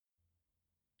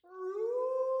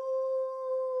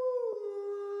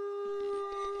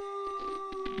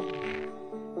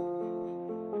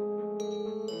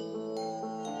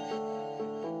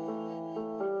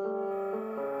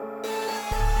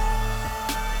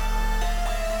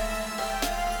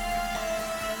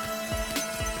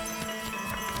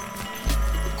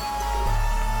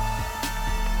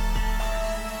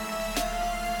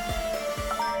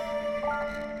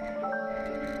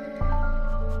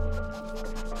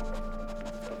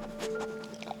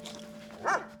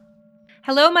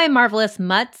Hello, my marvelous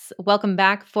mutts. Welcome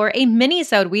back for a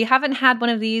mini-sode. We haven't had one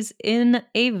of these in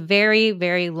a very,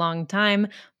 very long time,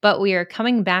 but we are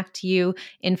coming back to you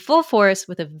in full force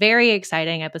with a very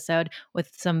exciting episode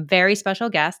with some very special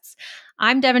guests.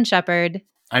 I'm Devin Shepard.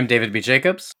 I'm David B.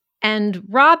 Jacobs. And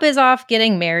Rob is off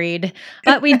getting married,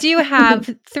 but we do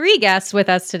have 3 guests with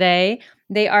us today.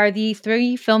 They are the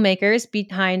 3 filmmakers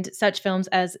behind such films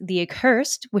as The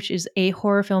Accursed, which is a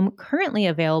horror film currently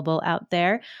available out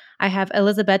there. I have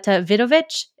Elizabeta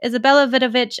Vidovich, Isabella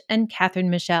Vidovich, and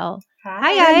Catherine Michelle.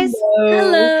 Hi guys.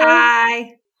 Hello.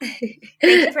 Hi. Thank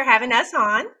you for having us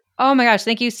on. Oh my gosh,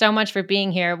 thank you so much for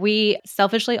being here. We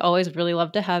selfishly always really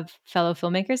love to have fellow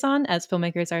filmmakers on as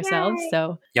filmmakers ourselves. Yay.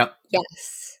 So Yep.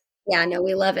 Yes. Yeah, no,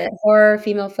 we love it. Horror,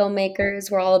 female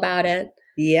filmmakers, we're all about it.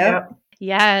 Yep.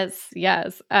 Yes.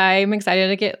 I'm excited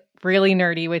to get really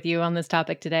nerdy with you on this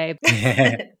topic today.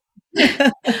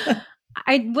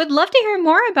 I would love to hear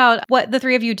more about what the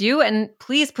 3 of you do. And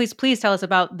please tell us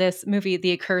about this movie,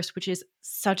 The Accursed, which is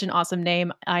such an awesome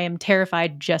name. I am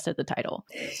terrified just at the title.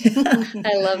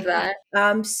 I love that.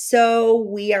 So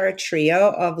we are a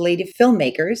trio of lady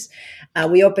filmmakers.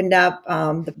 We opened up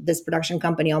this production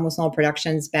company, Almost Null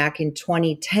Productions, back in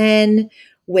 2010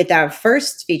 with our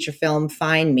first feature film,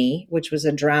 Find Me, which was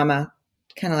a drama,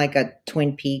 kind of like a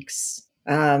Twin Peaks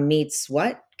meets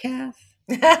what, Kath?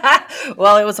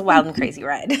 Well, it was a wild and crazy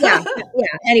ride. yeah.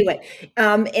 Anyway,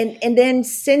 and then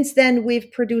since then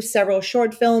we've produced several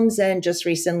short films, and just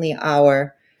recently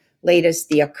our latest,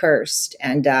 The Accursed,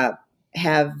 and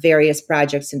have various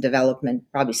projects in development,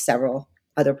 probably several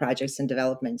other projects in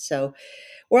development. So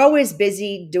we're always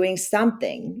busy doing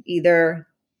something, either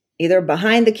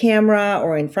behind the camera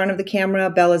or in front of the camera.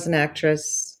 Bella's an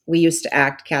actress. We used to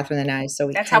act, Catherine and I.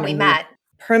 So that's how we met.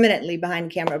 Permanently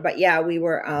behind camera, but yeah, we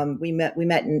were we met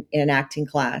in an acting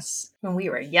class when we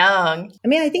were young. I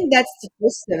mean, I think that's the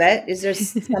gist of it. Is there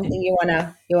something you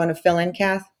wanna fill in,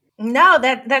 Kath? No,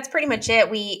 that's pretty much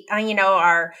it. We,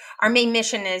 our main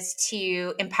mission is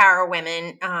to empower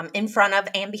women in front of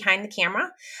and behind the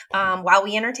camera while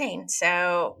we entertain.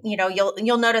 So,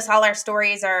 you'll notice all our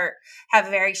stories have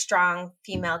very strong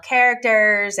female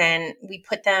characters, and we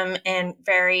put them in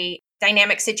very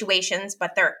dynamic situations,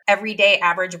 but they're everyday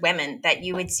average women that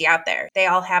you would see out there. They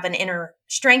all have an inner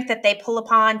strength that they pull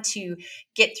upon to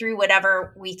get through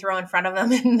whatever we throw in front of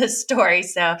them in the story.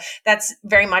 So that's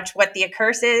very much what The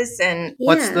Accursed is. And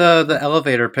what's the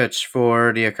elevator pitch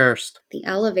for The Accursed? The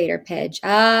elevator pitch.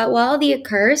 Well, The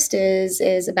Accursed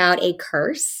is about a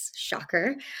curse,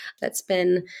 shocker, that's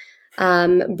been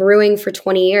brewing for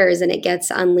 20 years, and it gets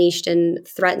unleashed and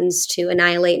threatens to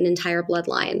annihilate an entire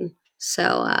bloodline.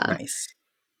 So nice.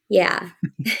 Yeah.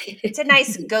 It's a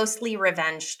nice ghostly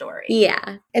revenge story.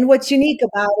 Yeah. And what's unique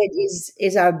about it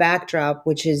is our backdrop,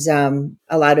 which is a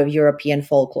lot of European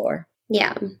folklore.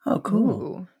 Yeah. Oh,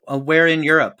 cool. Where in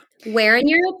Europe? Where in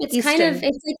Europe? It's Eastern. it's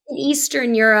like an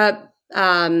Eastern Europe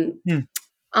ambiance,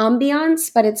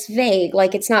 but it's vague.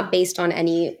 Like it's not based on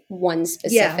any one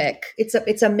specific. Yeah.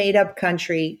 It's a made up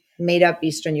country, made up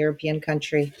Eastern European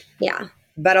country. Yeah.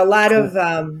 But a lot of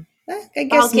I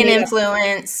guess Balkan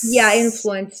influence. Yeah,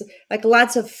 influence. Like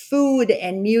lots of food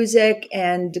and music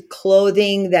and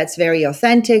clothing that's very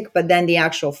authentic, but then the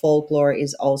actual folklore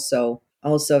is also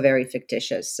very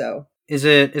fictitious. So is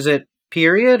it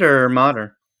period or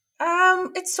modern?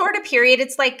 It's sort of period.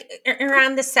 It's like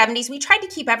around the 70s. We tried to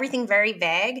keep everything very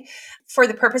vague for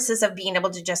the purposes of being able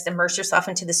to just immerse yourself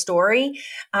into the story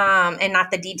and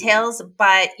not the details.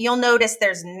 But you'll notice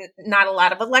there's not a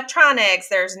lot of electronics.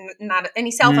 There's not any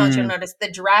cell phones. You'll notice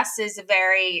the dress is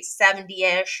very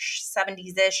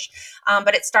 70-ish,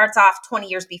 but it starts off 20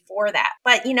 years before that.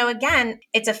 But, again,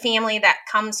 it's a family that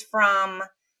comes from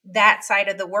that side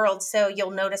of the world. So you'll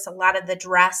notice a lot of the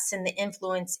dress and the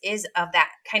influence is of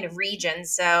that kind of region.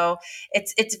 So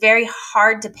it's very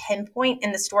hard to pinpoint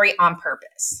in the story on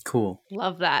purpose. Cool.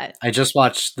 Love that. I just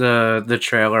watched the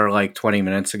trailer like 20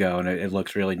 minutes ago, and it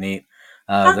looks really neat.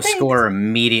 The score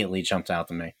immediately jumped out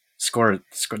to me. Score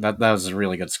that was a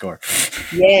really good score.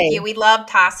 Yay. We love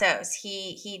Tassos.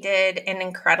 He did an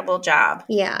incredible job.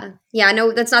 Yeah.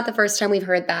 No, that's not the first time we've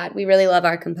heard that. We really love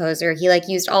our composer. He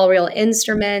used all real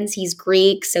instruments. He's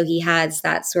Greek, so he has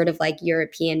that sort of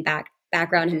European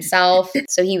background himself.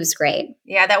 So he was great.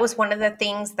 Yeah, that was one of the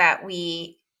things that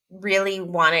we really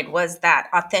wanted, was that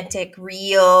authentic,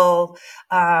 real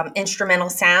instrumental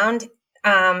sound,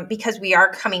 because we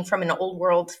are coming from an old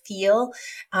world feel,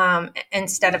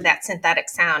 instead of that synthetic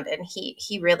sound. And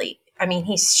he really, I mean,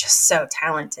 he's just so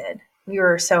talented. We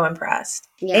were so impressed.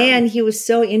 Yeah. And he was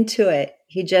so into it.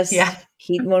 He just Yeah.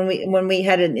 when we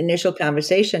had an initial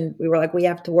conversation, we were like, we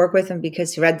have to work with him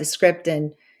because he read the script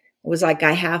and was like,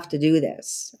 I have to do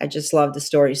this. I just love the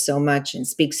story so much and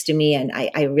speaks to me, and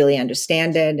I really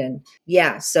understand it. And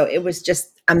yeah, so it was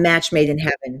just a match made in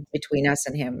heaven between us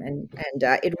and him, and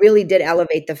it really did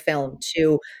elevate the film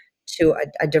to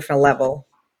a different level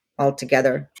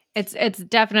altogether. It's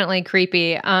definitely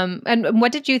creepy. And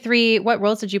what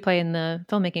roles did you play in the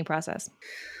filmmaking process?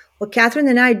 Well, Catherine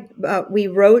and I, we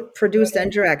wrote, produced,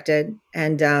 and directed,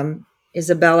 and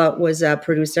Isabella was a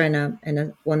producer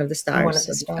and one of the stars. One of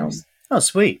the of film. stars. Oh,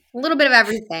 sweet. A little bit of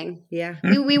everything. Yeah.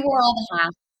 We wore all the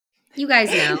hats. You guys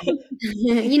know.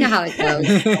 You know how it goes.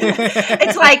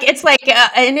 It's like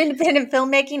an independent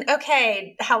filmmaking.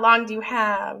 Okay, how long do you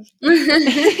have?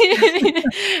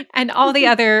 And all the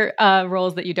other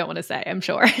roles that you don't want to say, I'm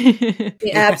sure.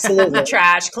 Absolutely.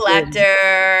 Trash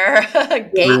collector,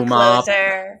 gate Room up.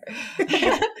 closer.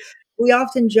 We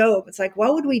often joke, it's like,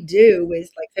 what would we do with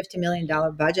like $50 million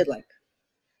budget? Like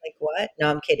what? No,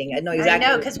 I'm kidding. I know exactly. I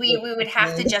know, because we would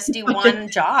have to just do one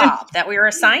job that we were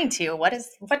assigned to. What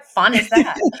fun is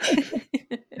that?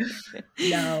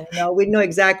 No, we know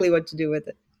exactly what to do with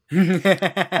it. Yeah,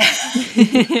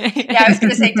 I was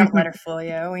going to say, don't let her fool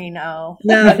you. We know.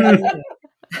 No.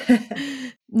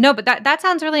 No, but that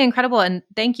sounds really incredible. And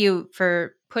thank you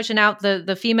for pushing out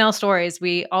the female stories.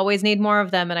 We always need more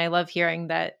of them. And I love hearing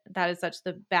that is such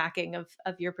the backing of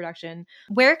your production.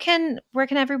 Where can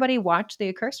everybody watch The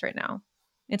Accursed right now?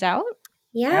 It's out?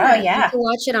 Yeah. Oh, yeah. You can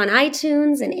watch it on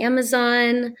iTunes and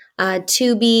Amazon,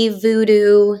 Tubi,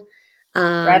 Vudu,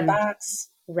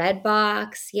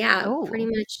 Redbox. Yeah, Oh. pretty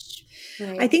much.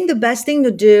 Right. I think the best thing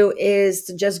to do is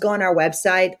to just go on our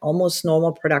website,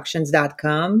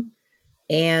 almostnormalproductions.com.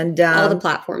 And all the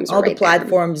platforms are all the right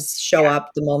platforms show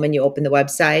up the moment you open the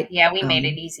website. Yeah, we made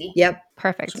it easy. Yep.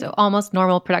 Perfect. So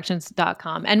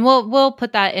almostnormalproductions.com. And we'll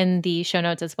put that in the show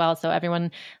notes as well. So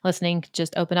everyone listening,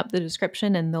 just open up the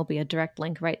description and there'll be a direct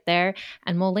link right there.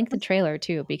 And we'll link the trailer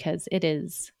too, because it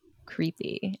is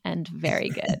creepy and very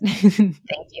good.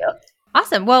 Thank you.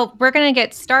 Awesome. Well, we're going to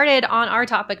get started on our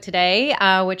topic today,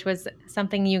 which was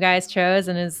something you guys chose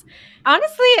and is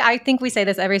honestly, I think we say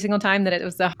this every single time, that it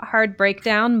was a hard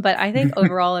breakdown, but I think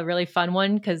overall a really fun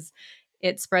one because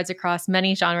it spreads across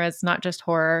many genres, not just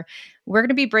horror. We're going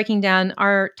to be breaking down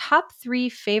our top 3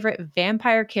 favorite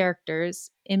vampire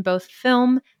characters in both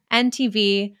film and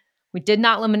TV. We did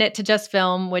not limit it to just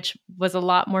film, which was a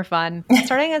lot more fun.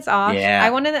 Starting us off, Yeah. I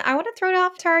want to throw it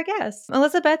off to our guest.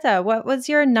 Elisabetta, what was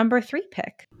your number 3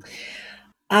 pick?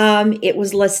 It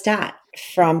was Lestat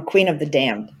from Queen of the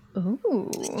Damned. Ooh.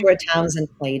 Stuart Townsend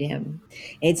played him.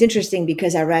 And it's interesting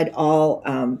because I read all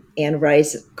Anne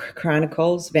Rice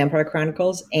Chronicles, Vampire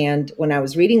Chronicles. And when I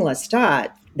was reading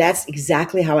Lestat, that's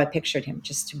exactly how I pictured him,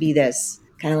 just to be this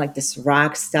kind of like this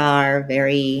rock star,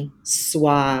 very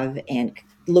suave and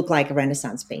look like a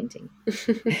Renaissance painting.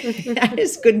 I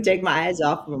just couldn't take my eyes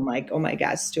off of him. Like, oh my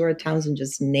gosh, Stuart Townsend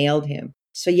just nailed him.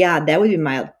 So yeah, that would be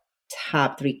my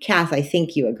top 3. Kath, I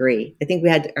think you agree. I think we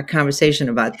had a conversation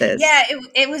about this. Yeah,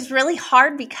 it was really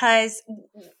hard because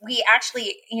we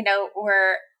actually,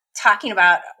 were talking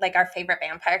about like our favorite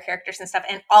vampire characters and stuff,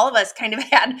 and all of us kind of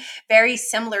had very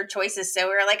similar choices. So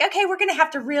we were like, okay, we're going to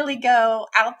have to really go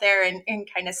out there and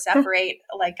kind of separate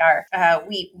like our,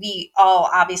 we all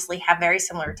obviously have very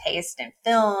similar taste in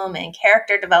film and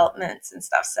character developments and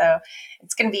stuff. So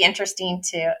it's going to be interesting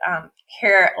to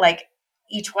hear like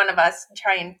each one of us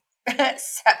try and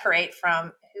separate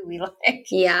from who we like.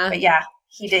 Yeah. But yeah,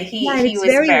 he did. He it's was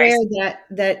very rare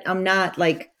that I'm not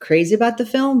like crazy about the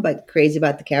film, but crazy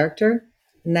about the character.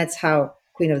 And that's how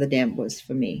Queen of the Damned was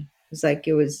for me. It was like,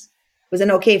 it was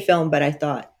an okay film, but I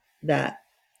thought that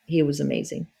he was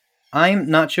amazing. I'm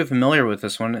not too familiar with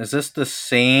this one. Is this the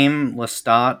same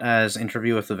Lestat as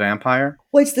Interview with the Vampire?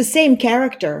 Well, it's the same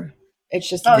character. It's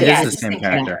just Oh, It yeah, is it's the the same same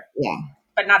character. Yeah.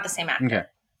 but not the same actor. Okay.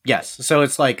 Yes. So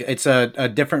it's like it's a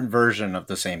different version of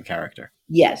the same character.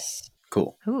 Yes.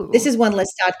 Cool. Ooh. This is when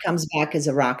Lestat comes back as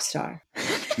a rock star.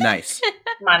 Nice.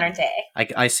 Modern day.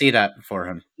 I see that for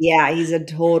him. Yeah, he's a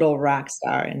total rock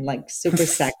star and like super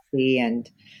sexy and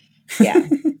yeah.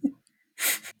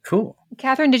 Cool.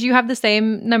 Catherine, did you have the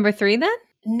same number 3 then?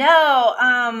 No,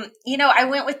 I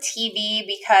went with TV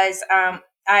because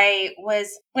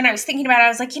when I was thinking about it, I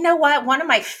was like, you know what? One of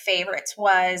my favorites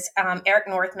was Eric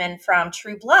Northman from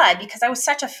True Blood, because I was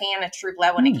such a fan of True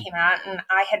Blood when it came out. And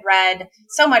I had read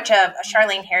so much of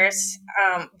Charlaine Harris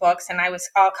books, and I was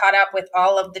all caught up with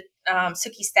all of the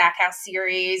Sookie Stackhouse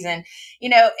series. And,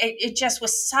 it just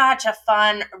was such a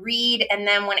fun read. And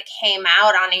then when it came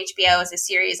out on HBO as a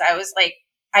series, I was like,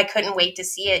 I couldn't wait to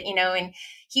see it, and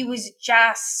he was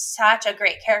just such a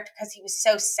great character because he was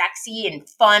so sexy and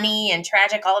funny and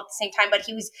tragic all at the same time. But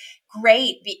he was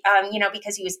great,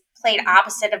 because he was played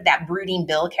opposite of that brooding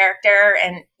Bill character.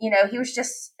 And, he was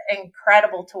just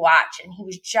incredible to watch, and he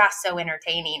was just so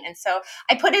entertaining. And so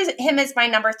I put him as my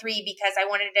number 3 because I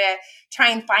wanted to try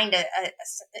and find a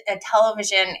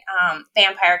television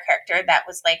vampire character that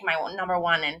was like my number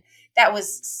 1. And that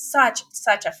was such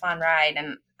a fun ride.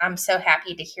 And I'm so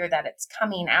happy to hear that it's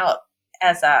coming out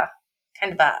as a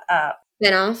kind of a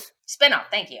spinoff.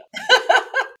 Thank you.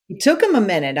 It took him a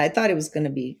minute. I thought it was going to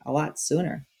be a lot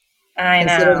sooner. I know.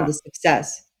 Considering the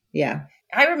success. Yeah.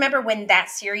 I remember when that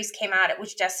series came out, it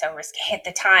was just so risque at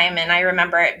the time. And I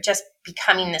remember it just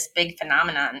becoming this big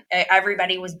phenomenon.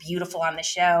 Everybody was beautiful on the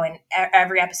show, and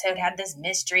every episode had this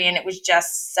mystery, and it was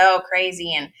just so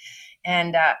crazy.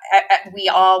 And we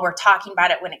all were talking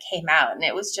about it when it came out, and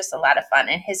it was just a lot of fun.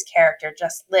 And his character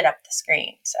just lit up the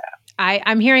screen. So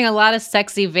I'm hearing a lot of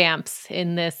sexy vamps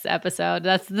in this episode.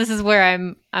 This is where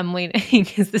I'm leaning.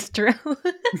 Is this true?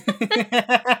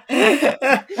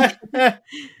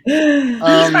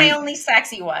 He's my only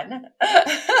sexy one.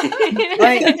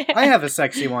 I have a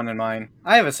sexy one in mind.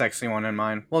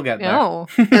 We'll get there. No.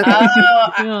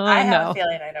 I have a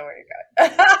feeling I know where you're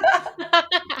going.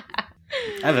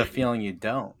 I have a feeling you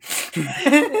don't.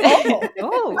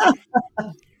 Oh.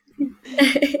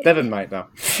 Devin might, though.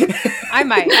 I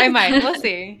might. We'll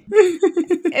see.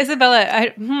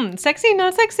 Isabella, sexy,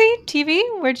 not sexy? TV?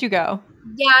 Where'd you go?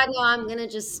 Yeah, no, I'm going to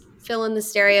just fill in the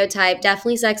stereotype.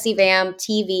 Definitely sexy vamp,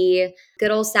 TV,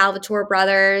 good old Salvatore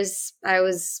Brothers. I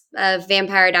was a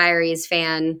Vampire Diaries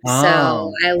fan,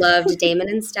 so I loved Damon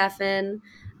and Stefan.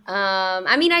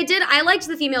 I liked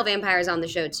the female vampires on the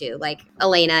show too, like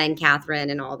Elena and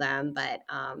Catherine and all them. But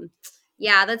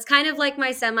yeah, that's kind of like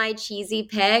my semi-cheesy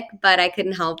pick, but I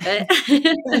couldn't help it.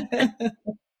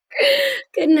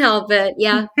 Couldn't help it.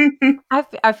 Yeah.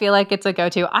 I feel like it's a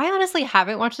go-to. I honestly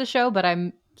haven't watched the show, but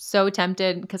I'm so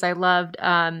tempted because I loved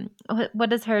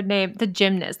what is her name? The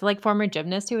gymnast, like former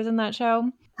gymnast who was in that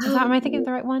show. Am I thinking of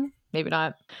the right one? Maybe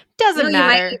not. Doesn't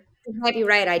matter. You might be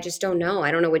right. I just don't know.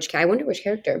 I don't know which. I wonder which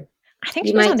character. I think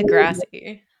she was on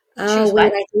Degrassi. Oh,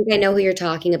 wait, I think I know who you're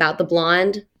talking about. The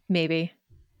blonde? Maybe.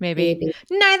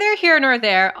 Neither here nor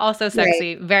there. Also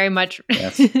sexy. Right. Very much.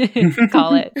 Yes.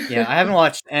 Call it. Yeah, I haven't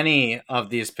watched any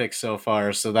of these picks so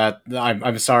far, so that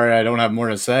I'm sorry I don't have more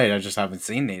to say. I just haven't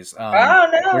seen these. No.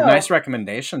 They're nice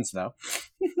recommendations, though.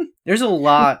 There's a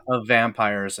lot of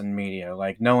vampires in media.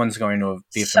 Like, no one's going to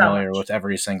be familiar with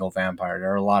every single vampire.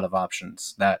 There are a lot of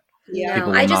options that. Yeah,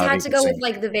 I just had to go with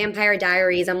like the Vampire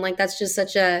Diaries. I'm like, that's just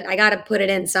such a. I got to put it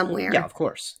in somewhere. Yeah, of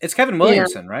course. It's Kevin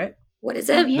Williamson, right? What is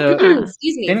it?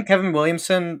 Excuse me. Didn't Kevin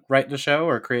Williamson write the show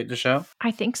or create the show?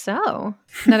 I think so.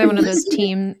 Another one of those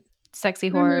team sexy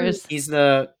horrors. He's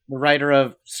the writer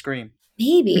of Scream.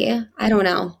 Maybe. I don't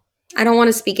know. I don't want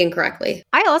to speak incorrectly.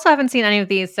 I also haven't seen any of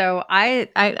these, so I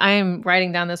am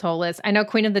writing down this whole list. I know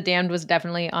Queen of the Damned was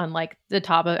definitely on like the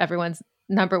top of everyone's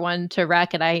number 1 to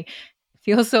rec, and I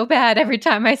feel so bad every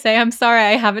time I say I'm sorry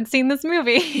I haven't seen this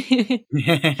movie.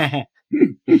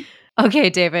 Okay,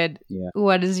 David. Yeah.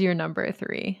 What is your number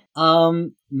 3?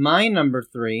 My number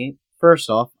 3. First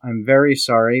off, I'm very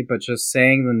sorry, but just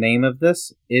saying the name of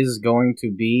this is going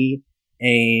to be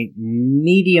a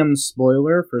medium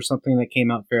spoiler for something that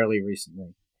came out fairly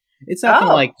recently. It's not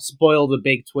gonna like spoil the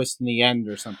big twist in the end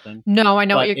or something. No, I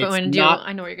know what you're going to do.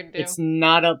 I know what you're going to do. It's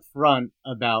not upfront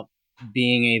about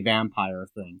being a vampire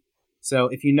thing. So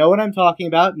if you know what I'm talking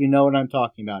about, you know what I'm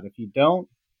talking about. If you don't,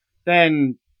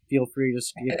 then feel free to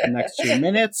skip the next 2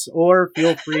 minutes, or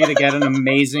feel free to get an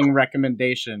amazing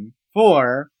recommendation.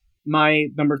 For my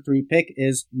number 3 pick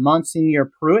is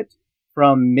Monsignor Pruitt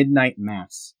from Midnight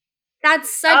Mass.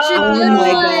 That's such a good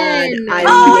one.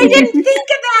 I didn't think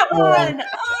of that one.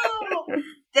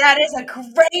 That is a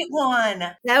great one.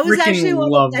 That was actually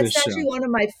one of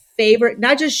my favorite,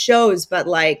 not just shows, but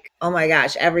like, oh my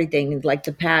gosh, everything like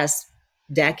the past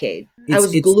decade. I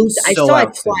was glued. I saw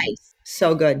it twice.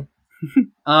 So good.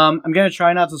 I'm going to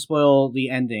try not to spoil the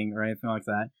ending or anything like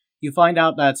that. You find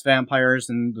out that it's vampires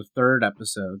in the 3rd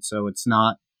episode, so it's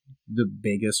not the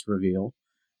biggest reveal.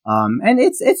 And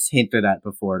it's hinted at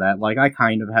before that. Like, I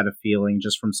kind of had a feeling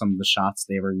just from some of the shots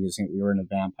they were using we were in a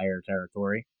vampire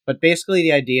territory. But basically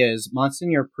the idea is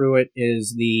Monseigneur Pruitt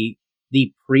is the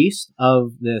priest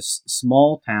of this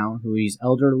small town who he's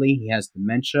elderly, he has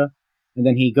dementia, and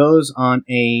then he goes on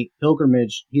a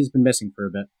pilgrimage. He's been missing for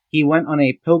a bit. He went on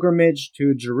a pilgrimage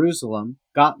to Jerusalem,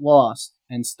 got lost,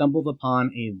 and stumbled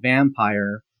upon a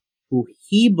vampire who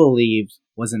he believed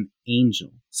was an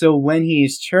angel. So when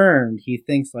he's turned, he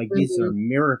thinks like, these are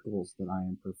miracles that I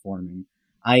am performing.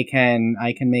 I can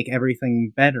make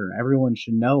everything better. Everyone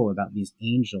should know about these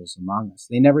angels among us.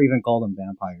 They never even call them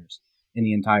vampires in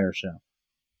the entire show.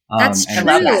 That's and true.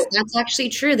 that. That's actually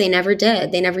true. They never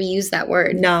did. They never used that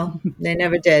word. No, they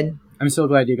never did. I'm so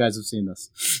glad you guys have seen this.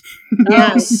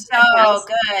 Oh, so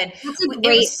good. That's a It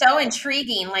great. was so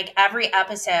intriguing. Like every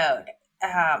episode,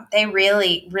 they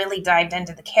really, really dived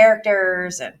into the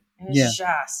characters, and it was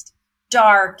just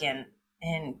dark and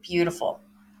beautiful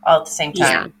all at the same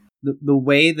time. The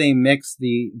way they mix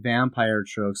the vampire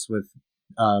tropes with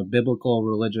biblical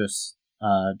religious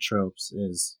tropes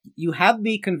is, you have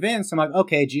me convinced. I'm like,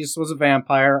 okay, Jesus was a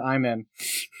vampire. I'm in.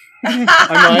 I'm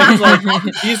like,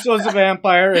 Jesus was a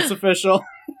vampire. It's official.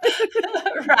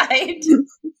 Right?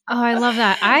 Oh, I love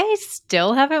that. I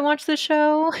still haven't watched the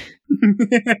show.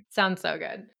 Sounds so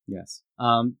good. Yes.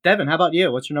 Devin, how about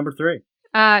you? What's your number 3?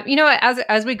 You know what?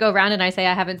 As we go around and I say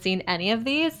I haven't seen any of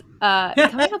these,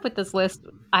 coming up with this list,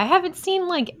 I haven't seen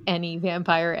like any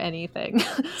vampire anything.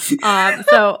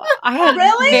 So I had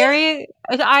Really?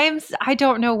 I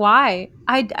don't know why.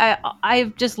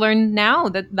 I've just learned now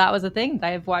that was a thing.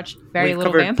 I've watched very We've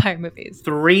little covered vampire movies.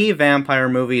 3 vampire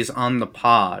movies on the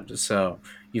pod, so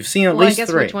you've seen at Well, least I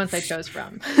guess 3. which ones I chose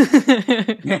from. From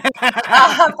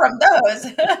those.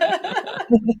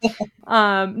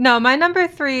 No, my number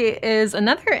 3 is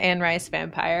another Anne Rice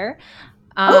vampire.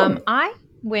 I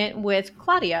went with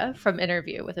Claudia from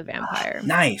Interview with a Vampire.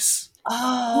 Nice.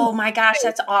 Oh my gosh,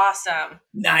 that's awesome.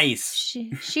 Nice.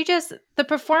 She just, the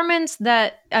performance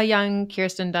that a young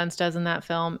Kirsten Dunst does in that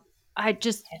film,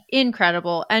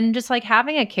 incredible. And just like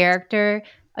having a character,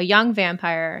 a young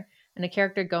vampire, and a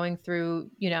character going through,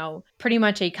 pretty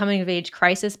much a coming of age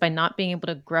crisis by not being able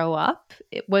to grow up,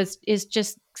 is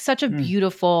just such a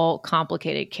beautiful,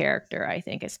 complicated character, I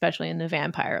think, especially in the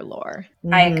vampire lore.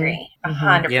 I agree.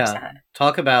 100%. Yeah.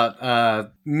 Talk about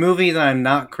a movie that I'm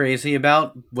not crazy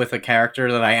about with a character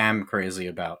that I am crazy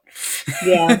about.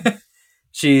 Yeah.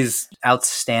 She's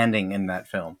outstanding in that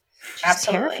film. She's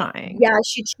Absolutely. terrifying. Yeah,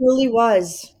 she truly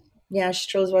was. Yeah, she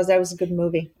truly was. That was a good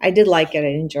movie. I did like it. I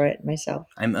enjoyed it myself.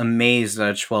 I'm amazed that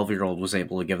a 12-year-old was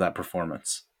able to give that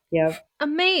performance. Yeah.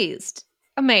 Amazed.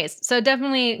 So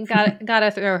definitely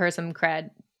gotta throw her some cred.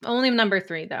 Only number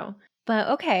 3 though. But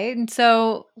okay,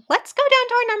 so let's go down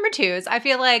to our number 2s. I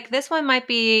feel like this one might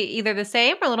be either the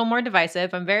same or a little more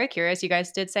divisive. I'm very curious. You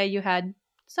guys did say you had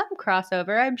some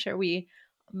crossover. I'm sure we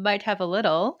might have a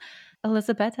little.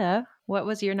 Elisabetta, what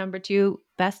was your number 2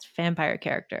 best vampire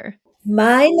character?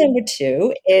 My number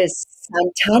 2 is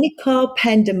Santanico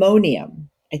Pandemonium.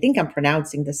 I think I'm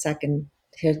pronouncing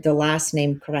the last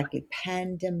name correctly.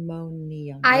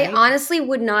 Pandemonium. I right? honestly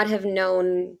would not have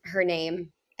known her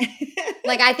name.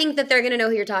 Like, I think that they're going to know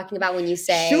who you're talking about when you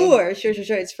say. Sure.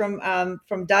 It's from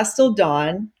Dusk Till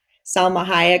Dawn, Salma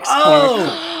Hayek's Oh!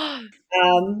 character.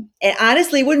 And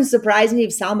honestly, it wouldn't surprise me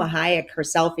if Salma Hayek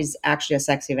herself is actually a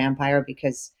sexy vampire,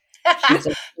 because she's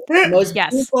the most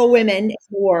Yes. beautiful women in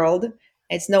the world.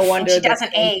 It's no wonder She that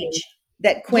doesn't age.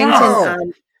 that Quentin Wow.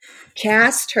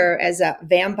 cast her as a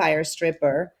vampire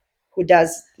stripper who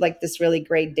does like this really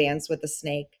great dance with a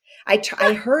snake. I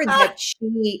heard that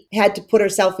she had to put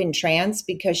herself in trance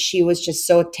because she was just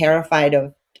so terrified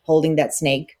of holding that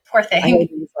snake. Poor I heard thing. it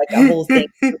was like a whole thing.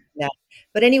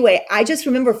 But anyway, I just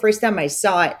remember first time I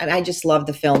saw it, and I just loved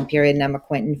the film, period. And I'm a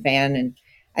Quentin fan, and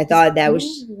I thought that was.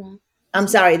 I'm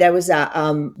sorry, that was a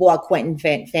Quentin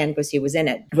fan because he was in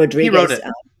it. Rodriguez wrote it.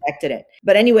 directed it.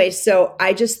 But anyway, so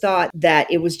I just thought that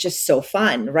it was just so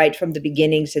fun, right from the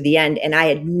beginning to the end, and I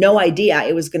had no idea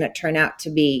it was going to turn out to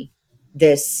be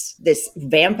this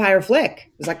vampire flick.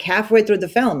 It was like halfway through the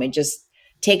film, it just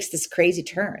takes this crazy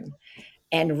turn.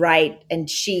 And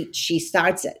she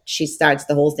starts it. She starts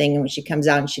the whole thing, and when she comes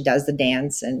out and she does the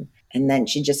dance, and then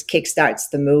she just kickstarts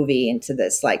the movie into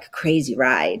this like crazy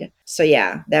ride. So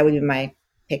yeah, that would be my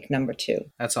pick number 2.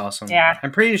 That's awesome. Yeah.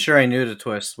 I'm pretty sure I knew the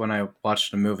twist when I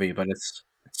watched the movie, but it's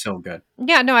so good.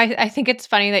 Yeah, no, I think it's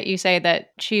funny that you say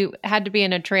that she had to be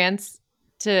in a trance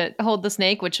to hold the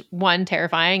snake, which one,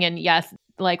 terrifying, and yes,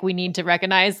 like we need to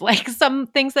recognize like some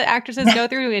things that actresses go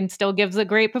through and still gives a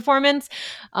great performance.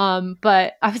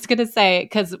 But I was gonna say,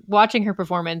 because watching her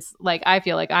performance, like I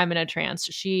feel like I'm in a trance.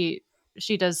 She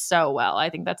does so well. I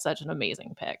think that's such an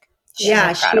amazing pick. She's Yeah,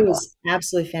 incredible. she was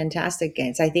absolutely fantastic.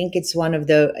 And I think it's one of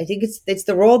the. I think it's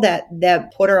the role that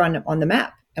put her on the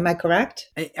map. Am I correct?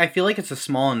 I feel like it's a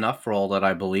small enough role that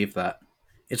I believe that.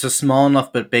 It's a small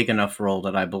enough but big enough role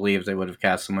that I believe they would have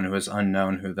cast someone who is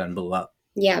unknown who then blew up.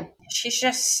 Yeah. She's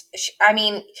just, I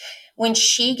mean, when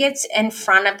she gets in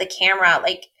front of the camera,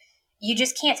 like, you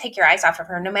just can't take your eyes off of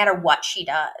her no matter what she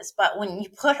does. But when you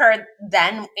put her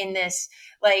then in this,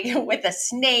 like, with a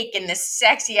snake and this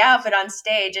sexy outfit on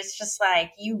stage, it's just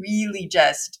like, you really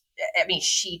just, I mean,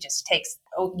 she just takes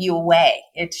you away.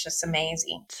 It's just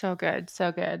amazing. So good.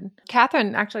 So good.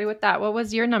 Catherine, actually, with that, what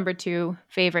was your number 2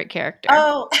 favorite character?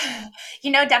 Oh,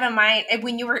 Devin,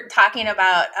 when you were talking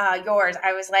about yours,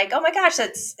 I was like, oh my gosh,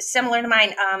 that's similar to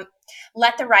mine.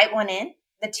 Let the Right One In,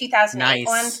 the 2008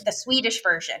 one, the Swedish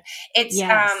version. It's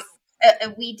Yes.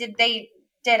 they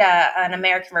did an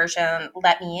American version,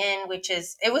 Let Me In,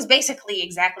 it was basically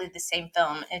exactly the same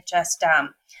film. It just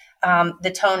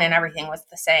the tone and everything was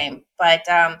the same. But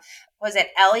was it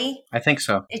Ellie? I think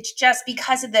so. It's just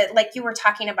because of like you were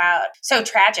talking about, so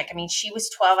tragic. I mean, she was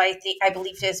 12, I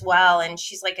believe as well. And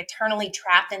she's like eternally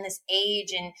trapped in this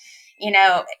age. And,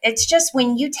 it's just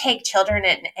when you take children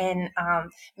and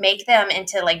make them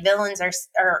into like villains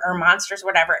or monsters,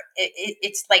 whatever,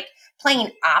 it's like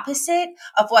playing opposite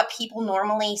of what people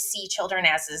normally see children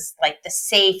as, is like the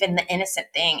safe and the innocent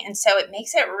thing. And so it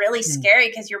makes it really scary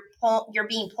because you're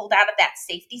being pulled out of that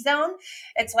safety zone.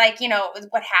 It's like,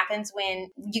 what happens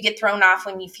when you get thrown off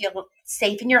when you feel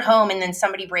safe in your home and then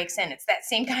somebody breaks in. It's that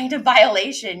same kind of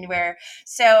violation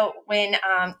so when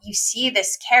you see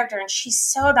this character and she's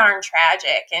so darn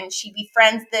tragic and she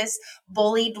befriends this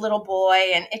bullied little boy,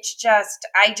 and I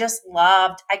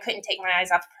couldn't take my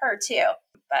eyes off of her too.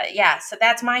 But yeah, so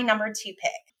that's my number 2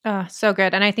 pick. Oh, so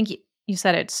good. And I think you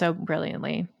said it so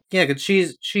brilliantly. Yeah, because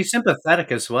she's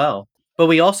sympathetic as well. But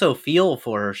we also feel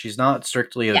for her. She's not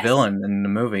strictly a villain in the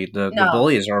movie. The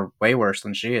bullies are way worse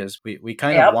than she is. We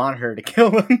kind of want her to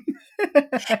kill them.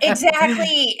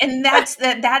 Exactly. And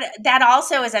that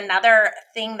also is another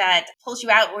thing that pulls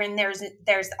you out when there's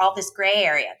all this gray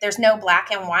area. There's no black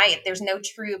and white. There's no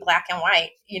true black and white.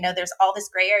 There's all this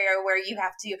gray area where you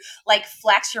have to like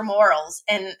flex your morals,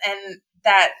 and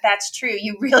that's true.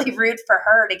 You really root for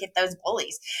her to get those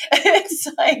bullies. It's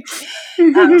like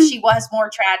she was more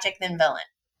tragic than villain,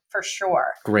 for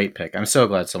sure. Great pick. I'm so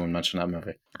glad someone mentioned that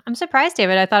movie. I'm surprised,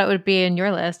 David. I thought it would be in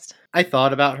your list. I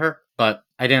thought about her, but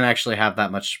I didn't actually have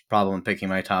that much problem picking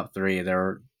my top 3.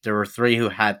 There were 3 who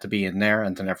had to be in there,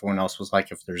 and then everyone else was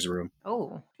like, if there's room.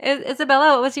 Oh,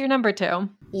 Isabella, what was your number 2?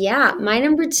 Yeah, my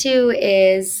number 2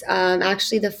 is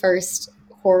actually the first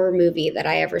horror movie that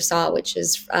I ever saw, which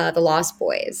is The Lost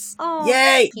Boys. Oh,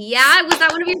 yay! Yeah, was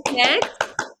that one of your picks?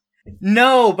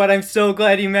 No, but I'm so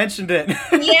glad you mentioned it.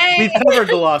 Yay! We covered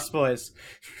The Lost Boys.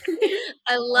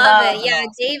 I love it. Yeah,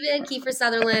 David Kiefer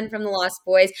Sutherland from The Lost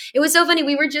Boys. It was so funny.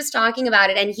 We were just talking about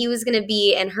it, and he was going to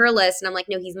be in her list, and I'm like,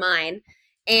 no, he's mine.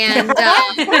 And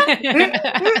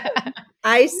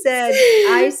I said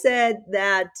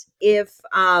that if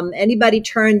anybody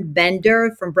turned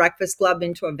Bender from Breakfast Club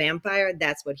into a vampire,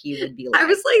 that's what he would be like. I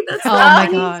was like, that's oh my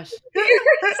gosh.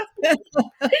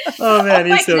 Oh man,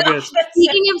 he's so good.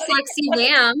 Speaking of sexy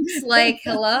vamps, like,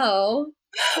 hello.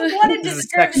 What a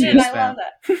description. I love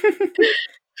that.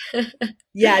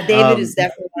 Yeah, David is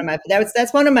definitely one of my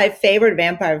that's one of my favorite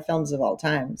vampire films of all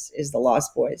times, is The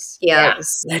Lost Boys. Yeah.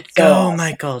 Let go,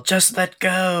 Michael. Just let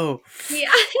go. Yeah.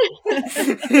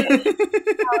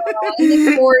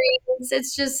 The Coreys,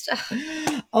 it's just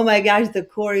oh my gosh, the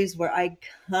Coreys were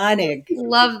iconic.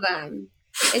 Love them.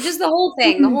 It's just the whole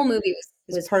thing. The whole movie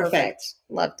was perfect.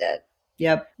 Loved it.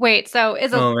 Yep. Wait, so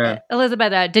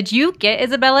Elizabeth, did you get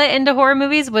Isabella into horror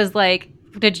movies?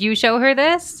 Did you show her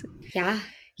this? Yeah.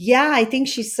 Yeah, I think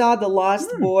she saw The Lost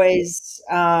Boys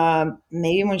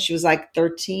maybe when she was like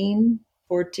 13,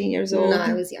 14 years old. No,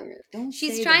 I was younger.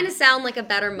 She's trying to sound like a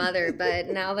better mother, but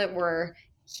now that we're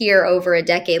here over a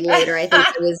decade later, I think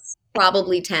it was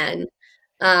probably 10.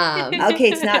 Okay,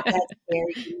 it's not that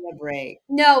scary. Give me a break.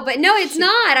 No, it's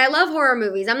not. I love horror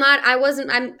movies. I'm not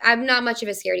much of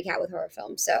a scaredy cat with horror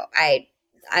films. So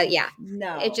yeah.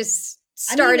 No. It just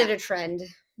started a trend.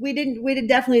 We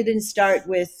definitely didn't start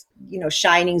with,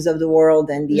 Shinings of the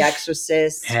World and The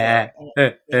Exorcist. You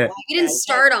didn't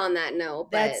start on that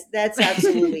note, but that's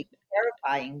absolutely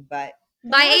terrifying. But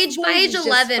by age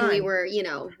 11, we were,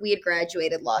 we had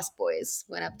graduated Lost Boys,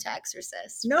 went up to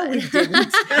Exorcist. No, we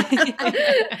didn't.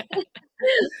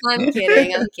 I'm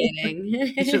kidding. I'm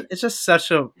kidding. It's just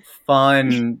such a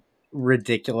fun,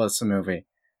 ridiculous movie.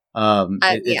 Yeah.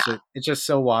 It's just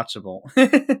so watchable.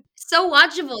 So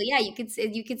watchable. Yeah, you could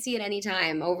see it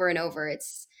anytime, over and over.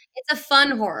 It's a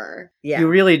fun horror. Yeah. You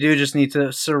really do just need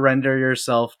to surrender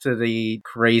yourself to the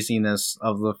craziness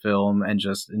of the film and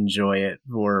just enjoy it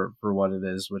for what it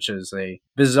is, which is a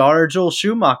bizarre Joel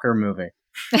Schumacher movie.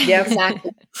 Yep.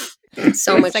 Exactly.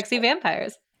 So With much sexy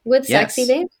vampires. with Yes. sexy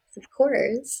babes, of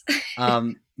course.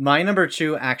 My number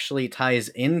 2 actually ties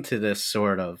into this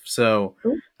sort of. So,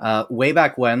 Ooh. way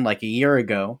back when, like a year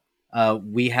ago,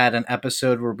 we had an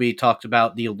episode where we talked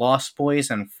about the Lost Boys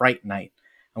and Fright Night.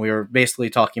 And we were basically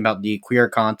talking about the queer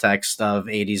context of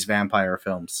 80s vampire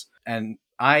films. And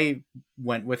I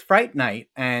went with Fright Night,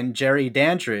 and Jerry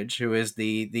Dandridge, who is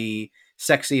the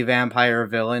sexy vampire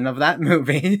villain of that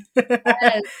movie,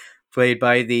 Yes. played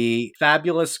by the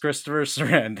fabulous Christopher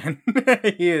Sarandon.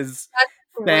 He is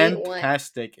Great one.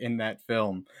 fantastic in that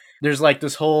film. There's like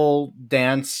this whole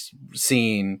dance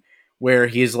scene where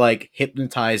he's like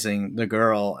hypnotizing the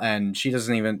girl, and she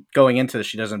doesn't even, going into this,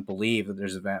 she doesn't believe that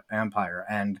there's a vampire.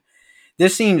 And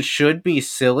this scene should be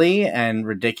silly and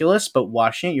ridiculous, but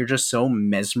watching it, you're just so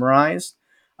mesmerized.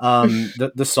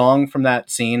 The song from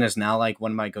that scene is now like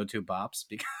one of my go-to bops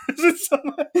because it's so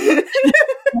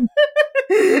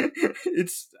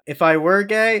it's, if I were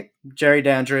gay, Jerry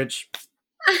Dandridge.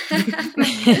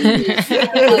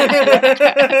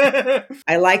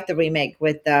 I like the remake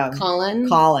with Colin.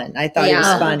 I thought it was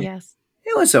Yeah. fun. Yes.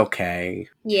 It was okay.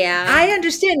 Yeah. I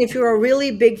understand if you're a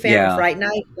really big fan Yeah. of Fright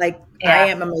Night, like Yeah. I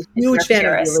am a huge your fan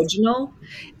of the purist. original.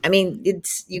 I mean,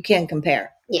 you can't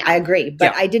compare. Yeah. I agree, but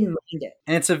Yeah. I didn't mind it.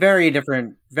 And it's a very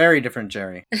different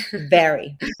Jerry.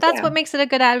 Very. That's Yeah. what makes it a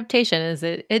good adaptation, is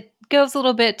it goes a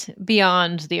little bit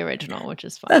beyond the original, which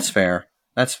is fun. That's fair.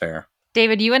 That's fair.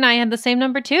 David, you and I had the same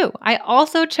number 2. I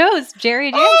also chose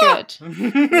Jerry Dandridge.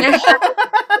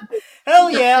 Hell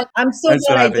yeah. I'm so I'm so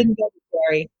glad I happy. didn't go with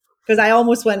Jerry because I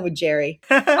almost went with Jerry.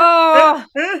 Oh,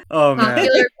 Oh man.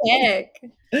 Popular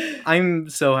pick. I'm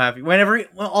so happy. Whenever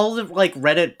all the like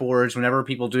Reddit boards, whenever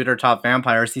people do their top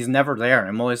vampires, he's never there.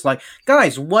 I'm always like,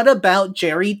 guys, what about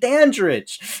Jerry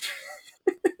Dandridge?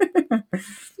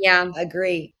 Yeah.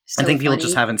 Agree. So I think people funny.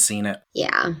 just haven't seen it.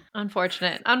 Yeah.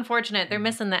 unfortunate. They're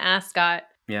missing the ascot.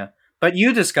 Yeah. But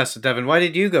you discussed it, Devin. Why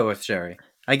did you go with Jerry?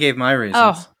 I gave my reasons.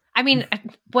 Oh, I mean,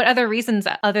 what other reasons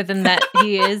other than that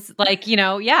he is like,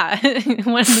 yeah,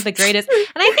 one of the greatest. And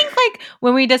I think like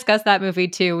when we discussed that movie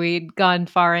too, we'd gone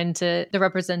far into the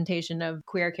representation of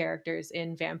queer characters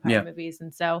in vampire movies.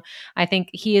 And so I think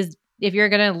he is, if you're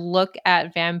going to look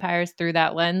at vampires through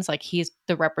that lens, like he's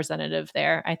the representative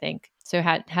there, I think. So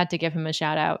had to give him a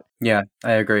shout out. Yeah,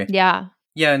 I agree. Yeah.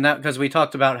 Yeah, and that because we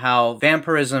talked about how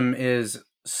vampirism is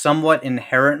somewhat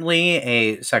inherently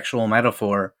a sexual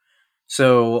metaphor.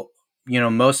 So,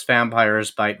 most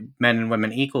vampires bite men and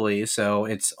women equally. So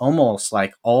it's almost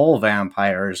like all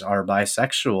vampires are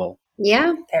bisexual.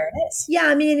 Yeah. There it is. Yeah,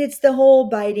 I mean, it's the whole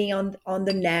biting on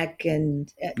the neck and,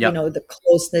 Yep. the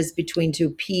closeness between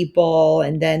two people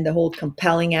and then the whole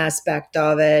compelling aspect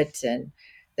of it. And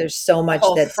there's so much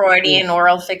Whole that's Freudian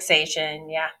oral fixation.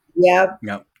 Yeah. Yeah.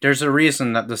 Yep. There's a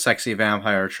reason that the sexy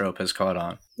vampire trope has caught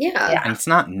on. Yeah. Yeah. And it's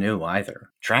not new either.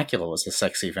 Dracula was a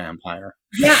sexy vampire.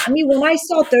 Yeah. I mean, when I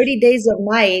saw 30 Days of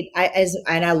Night,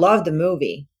 and I love the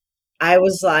movie, I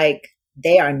was like,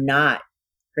 they are not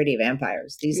pretty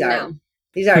vampires. These are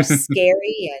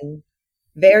scary and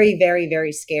very, very,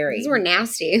 very scary. These were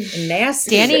nasty. And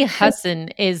nasty. Danny Hudson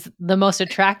is the most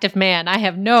attractive man. I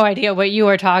have no idea what you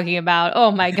are talking about.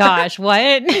 Oh my gosh,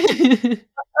 what?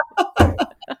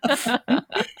 That's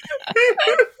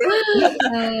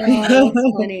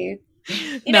funny.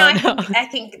 I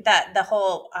think that the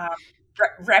whole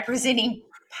representing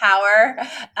power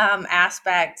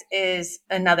aspect is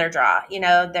another draw.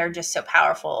 They're just so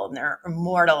powerful and they're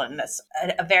immortal, and that's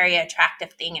a very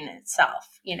attractive thing in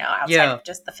itself. Outside of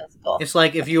just the physical. It's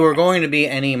like if you were going to be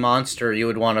any monster, you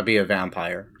would want to be a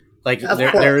vampire. Like Of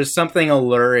there is something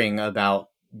alluring about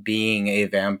being a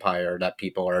vampire that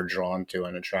people are drawn to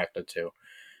and attracted to.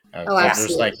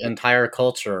 There's like entire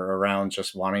culture around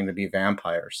just wanting to be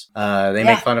vampires. They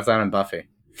make fun of that in Buffy.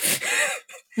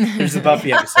 There's a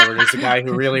Buffy episode where there's a guy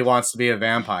who really wants to be a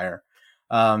vampire.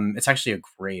 It's actually a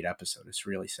great episode. It's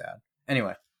really sad.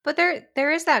 Anyway. But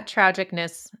there is that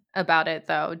tragicness about it,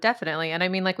 though, definitely. And I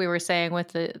mean, like we were saying with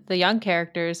the young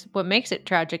characters, what makes it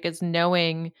tragic is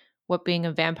knowing what being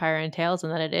a vampire entails,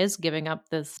 and that it is giving up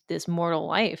this mortal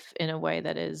life in a way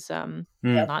that is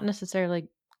not necessarily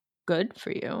good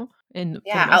for you.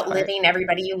 Outliving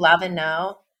everybody you love and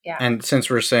know. Yeah. And since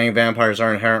we're saying vampires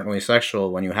are inherently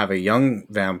sexual, when you have a young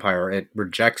vampire, it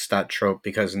rejects that trope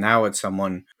because now it's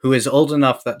someone who is old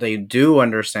enough that they do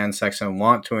understand sex and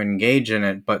want to engage in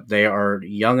it, but they are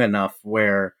young enough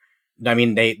where, I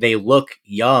mean, they look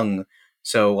young.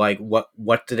 So, like,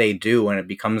 what do they do? And it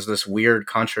becomes this weird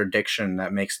contradiction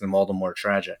that makes them all the more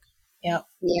tragic. Yeah.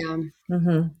 Yeah.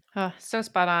 Mm-hmm. Oh, so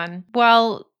spot on.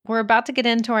 Well, we're about to get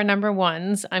into our number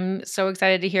ones. I'm so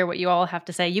excited to hear what you all have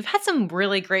to say. You've had some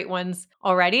really great ones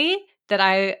already that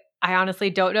I honestly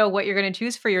don't know what you're going to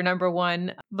choose for your number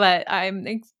one, but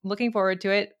I'm looking forward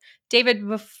to it. David,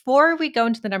 before we go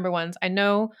into the number ones, I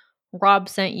know Rob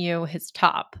sent you his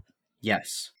top.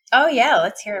 Yes. Oh, yeah.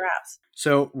 Let's hear Rob's.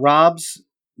 So Rob's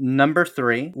number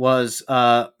 3 was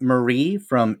Marie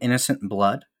from Innocent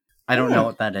Blood. I don't know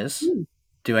what that is.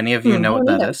 Do any of you know what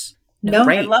that is? No.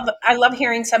 Great. I love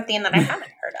hearing something that I haven't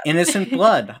heard of. Innocent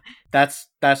Blood.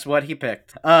 That's what he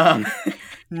picked.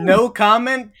 No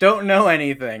comment. Don't know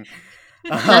anything.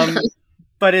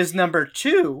 But his number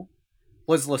 2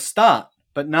 was Lestat,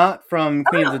 but not from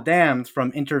Queen of the Damned,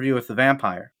 from Interview with the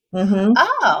Vampire. Mm-hmm.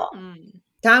 Oh.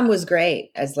 Tom was great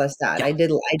as Lestat. Yeah. I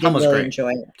did Tom was really great. enjoy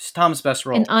it. It's Tom's best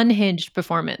role. An unhinged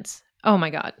performance. Oh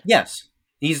my God. Yes.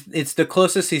 It's the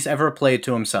closest he's ever played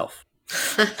to himself.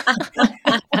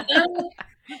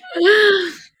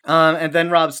 And then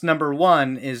Rob's number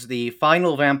 1 is the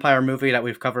final vampire movie that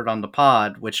we've covered on the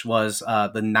pod, which was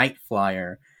The Night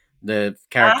Flyer, the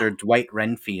character Dwight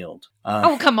Renfield.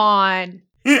 Oh, come on.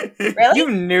 Really? You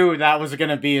knew that was going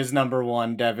to be his number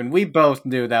 1, Devin. We both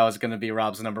knew that was going to be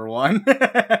Rob's number 1.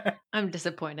 I'm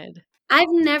disappointed. I've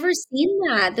never seen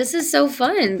that. This is so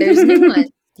fun. There's new ones.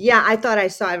 Yeah, I thought I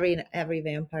saw every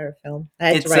vampire film. I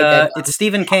had to write that down. It's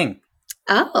Stephen King.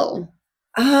 Oh.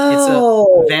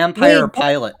 Oh, It's a vampire wait,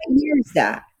 pilot. What year is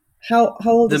that? How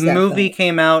old The is that? movie film?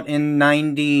 came out in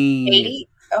 80?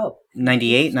 Oh.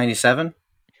 98, 97?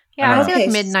 Yeah, I'd say Okay.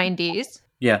 like mid 90s.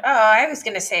 Yeah. Oh, I was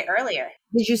going to say earlier.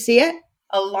 Did you see it?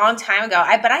 A long time ago.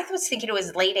 But I was thinking it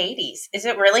was late 80s. Is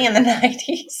it really in the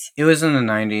 90s? It was in the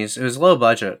 90s. It was low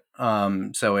budget.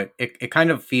 So it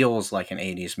kind of feels like an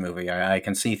 80s movie. I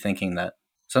can see thinking that.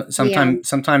 So,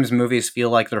 sometimes movies feel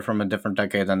like they're from a different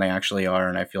decade than they actually are,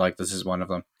 and I feel like this is one of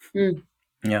them. Mm.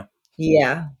 Yeah.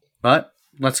 Yeah. But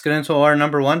let's get into our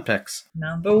number 1 picks.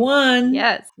 Number 1.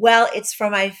 Yes. Well, it's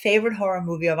from my favorite horror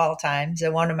movie of all times,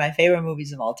 and one of my favorite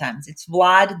movies of all times. It's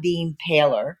Vlad the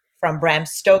Impaler from Bram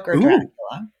Stoker Ooh.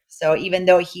 Dracula. So even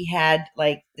though he had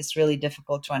like this really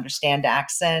difficult to understand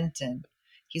accent and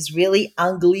his really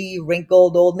ugly,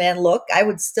 wrinkled old man look, I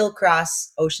would still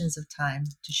cross oceans of time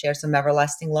to share some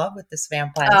everlasting love with this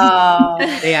vampire. Oh.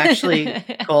 They actually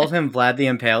called him Vlad the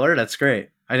Impaler. That's great.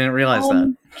 I didn't realize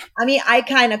that. I mean, I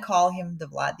kind of call him the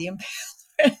Vlad the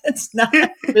Impaler. It's not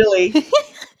really.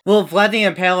 Well, Vlad the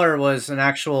Impaler was an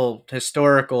actual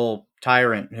historical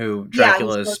tyrant who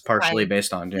Dracula is partially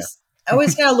based on. Yeah. I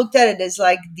always kind of looked at it as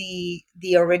like the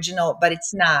original, but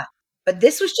it's not. But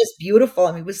this was just beautiful.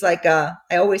 I mean, it was like I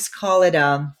always call it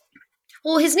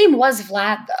Well, his name was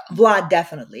Vlad, though. Vlad,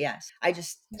 definitely, yes. I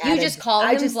just You just called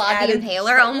him Vlad the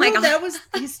Impaler? Oh my God. That was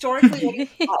historically what he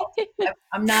was called.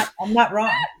 I'm not wrong.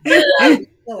 This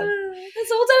whole time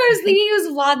I was thinking it was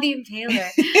Vlad the Impaler.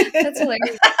 That's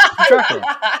hilarious.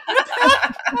 Dracula.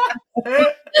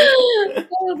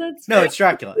 Oh, that's No, it's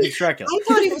Dracula. It's Dracula. I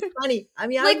thought it was funny. I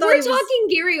mean, like I thought we're it was, talking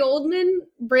Gary Oldman,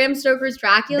 Bram Stoker's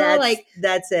Dracula.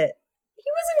 that's it. He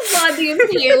wasn't Vlad the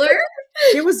Impaler.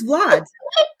 It was Vlad.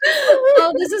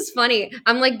 Oh, this is funny.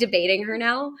 I'm like debating her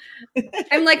now.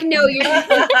 I'm like, no, you're no,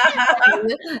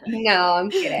 I'm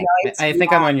kidding. No, I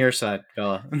think I'm on your side,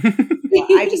 Bella.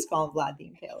 I just call him Vlad the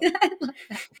Impaler.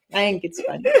 I think it's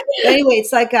funny. But anyway,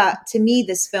 it's like to me,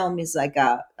 this film is like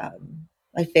a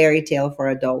fairy tale for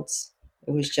adults.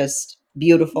 It was just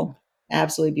beautiful,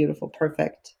 absolutely beautiful,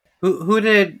 perfect. Who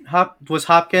did was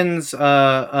Hopkins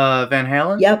Van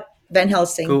Halen? Yep, Van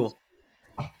Helsing. Cool.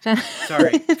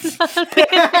 Sorry. Or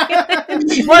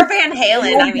Van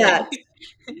Halen. I mean, that.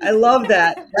 I love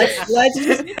that. Let's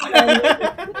just Vlad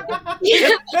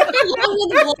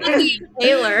the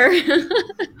Impaler.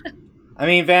 I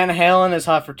mean, Van Halen is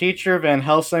hot for teacher. Van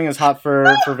Helsing is hot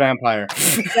for vampire.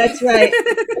 That's right. oh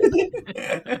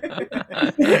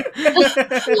my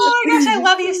gosh, I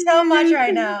love you so much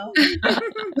right now.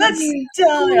 That's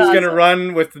so He's gonna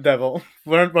run with the devil.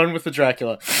 Run with the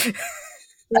Dracula.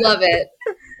 Love it.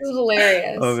 It was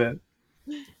hilarious. Love it.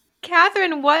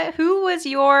 Catherine, who was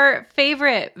your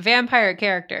favorite vampire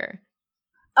character?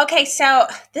 Okay, so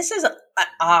this is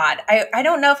odd. I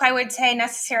don't know if I would say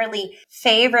necessarily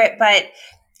favorite, but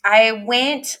I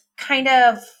went kind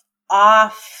of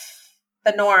off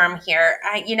the norm here.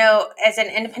 As an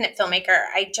independent filmmaker,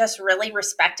 I just really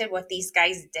respected what these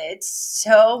guys did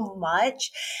so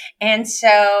much. And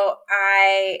so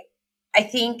I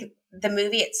think the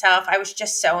movie itself, I was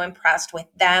just so impressed with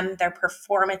them, their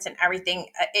performance and everything.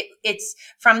 It's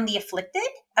from The Afflicted,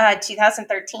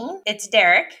 2013. It's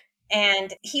Derek.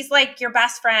 And he's like your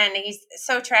best friend. He's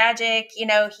so tragic.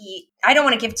 I don't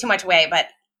want to give too much away, but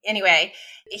anyway,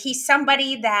 he's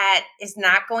somebody that is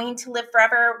not going to live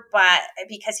forever, but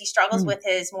because he struggles with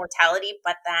his mortality,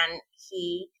 but then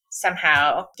he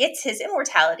somehow gets his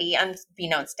immortality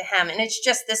unbeknownst to him. And it's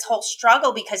just this whole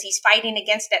struggle because he's fighting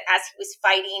against it as he was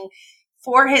fighting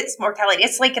for his mortality.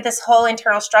 It's like this whole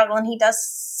internal struggle, and he does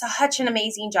such an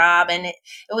amazing job. And it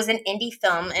was an indie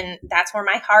film, and that's where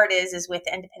my heart is with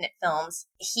independent films.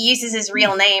 He uses his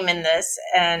real name in this,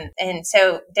 and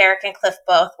so Derek and Cliff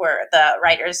both were the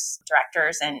writers,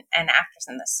 directors, and actors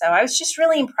in this. So I was just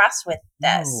really impressed with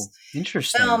this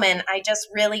film, and I just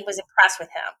really was impressed with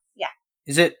him. Yeah.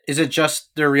 Is it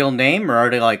just their real name, or are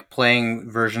they like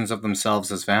playing versions of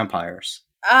themselves as vampires?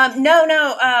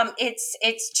 No.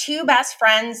 It's two best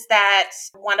friends that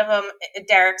one of them,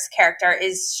 Derek's character,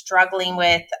 is struggling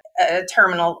with a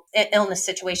terminal illness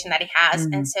situation that he has.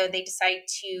 And so they decide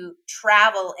to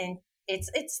travel, and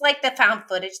it's like the found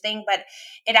footage thing, but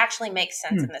it actually makes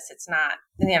sense in this. It's not,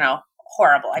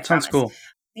 horrible. I promise. Sounds cool.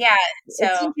 Yeah. So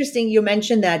it's interesting you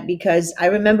mentioned that, because I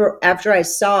remember after I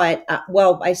saw it,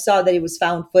 I saw that it was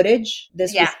found footage.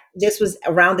 This was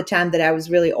around the time that I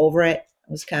was really over it.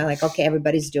 I was kind of like, okay,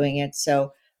 everybody's doing it.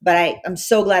 So, but I'm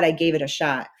so glad I gave it a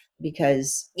shot,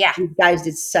 because you guys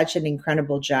did such an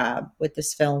incredible job with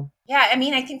this film. Yeah. I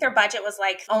mean, I think their budget was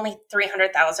like only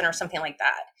 $300,000 or something like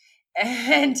that.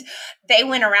 And they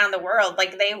went around the world.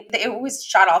 Like it was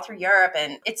shot all through Europe,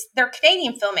 and they're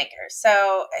Canadian filmmakers.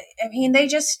 So, I mean, they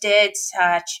just did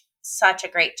such a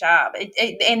great job.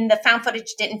 And the found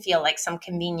footage didn't feel like some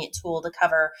convenient tool to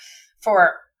cover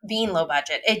for being low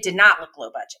budget. It did not look low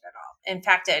budget at all. In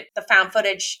fact, the found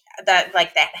footage, that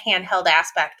handheld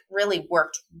aspect, really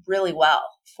worked really well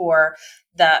for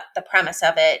the premise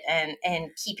of it, and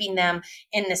keeping them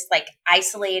in this like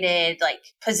isolated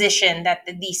position that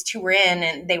these two were in,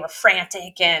 and they were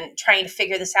frantic and trying to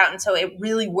figure this out. And so it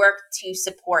really worked to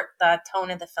support the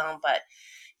tone of the film. But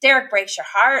Derek breaks your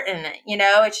heart, and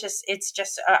it's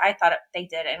just I thought they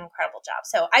did an incredible job.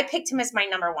 So I picked him as my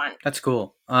number one. That's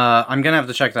cool. I'm gonna have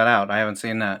to check that out. I haven't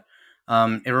seen that.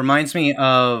 It reminds me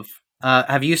of.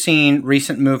 Have you seen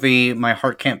recent movie My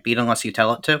Heart Can't Beat Unless You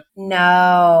Tell It To?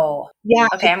 No. Yeah.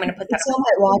 Okay, I'm gonna put that. It's on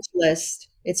my watch list.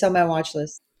 It's on my watch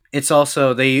list. It's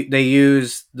also they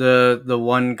use the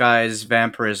one guy's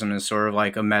vampirism as sort of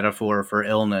like a metaphor for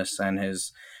illness, and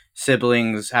his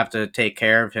siblings have to take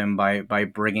care of him by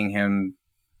bringing him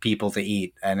people to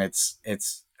eat, and it's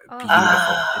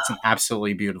beautiful. It's an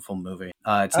absolutely beautiful movie.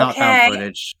 It's not found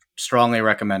footage. Strongly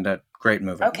recommend it. Great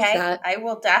movie. Okay, I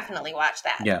will definitely watch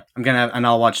that. Yeah, and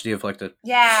I'll watch The Afflicted.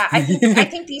 Yeah, I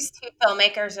think these two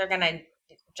filmmakers are gonna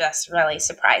just really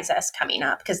surprise us coming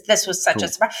up, because this was such a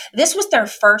surprise. This was their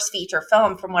first feature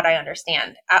film, from what I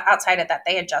understand. Outside of that,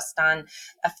 they had just done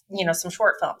some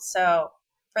short films. So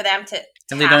for them to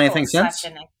have they done anything since?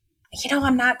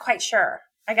 I'm not quite sure.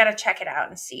 I got to check it out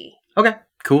and see. Okay,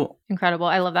 cool. Incredible.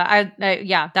 I love that.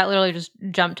 That literally just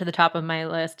jumped to the top of my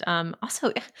list.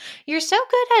 Also, you're so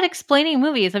good at explaining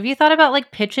movies. Have you thought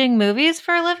about pitching movies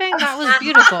for a living? That was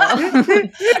beautiful.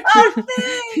 Oh,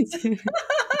 thanks.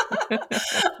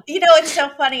 It's so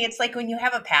funny. It's like when you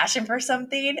have a passion for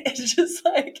something, it's just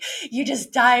like you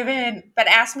just dive in. But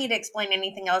ask me to explain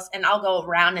anything else, and I'll go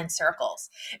around in circles.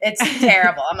 It's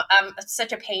terrible. I'm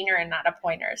such a painter and not a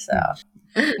pointer. So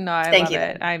no, I love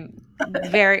it. I'm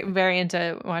very, very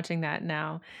into watching that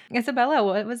now. Isabella,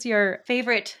 what was your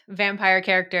favorite vampire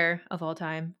character of all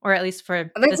time, or at least for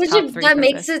this top three? That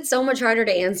makes it so much harder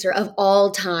to answer. Of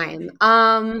all time.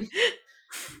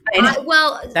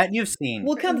 That you've seen.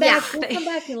 We'll come back. We'll come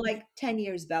back in 10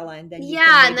 years, Bella, and then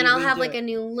and then I'll have a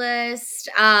new list.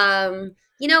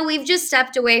 We've just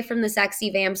stepped away from the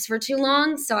sexy vamps for too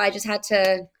long, so I just had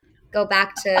to go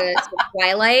back to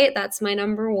Twilight. That's my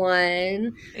number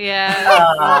one.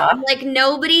 Yeah.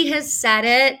 Nobody has said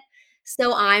it,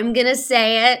 so I'm gonna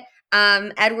say it.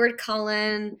 Edward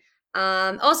Cullen.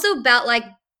 Also about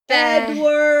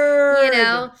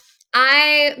Edward.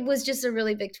 I was just a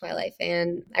really big Twilight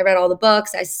fan. I read all the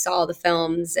books, I saw the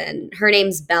films, and her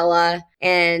name's Bella.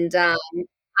 And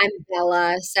I'm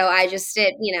Bella, so I just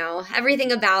did,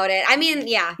 everything about it. I mean,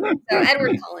 yeah. So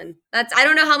Edward Cullen. I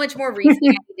don't know how much more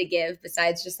reasoning I need to give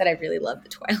besides just that I really love the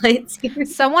Twilight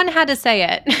series. Someone had to say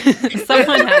it.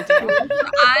 Someone had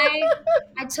to.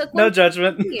 I took No one.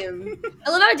 judgment. I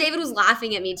love how David was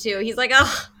laughing at me too. He's like,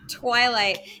 "Oh,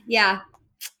 Twilight." Yeah,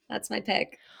 that's my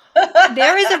pick.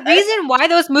 There is a reason why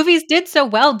those movies did so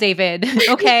well, David.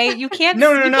 Okay, you can't.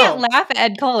 No. You can't laugh at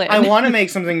Ed Cullen. I want to make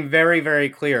something very, very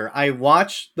clear. I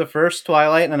watched the first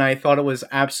Twilight and I thought it was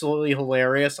absolutely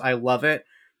hilarious. I love it.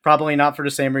 Probably not for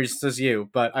the same reasons as you,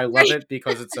 but I love it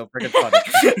because it's so freaking funny.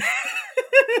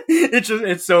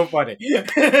 It's so funny.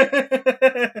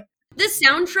 The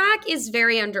soundtrack is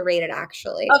very underrated,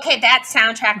 actually. Okay, that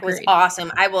soundtrack was Agreed.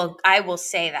 awesome. I will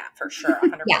say that for sure,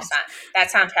 100%. Yes. That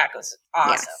soundtrack was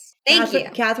awesome. Yes. Thank you.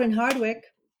 Catherine Hardwicke.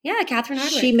 Yeah, Catherine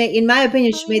Hardwicke. She made, in my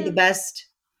opinion, she Oh, made yeah. the best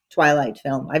Twilight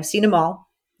film. I've seen them all.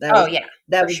 That Oh was, yeah,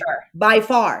 that for was sure. by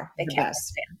far Big the Catherine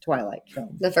best fan. Twilight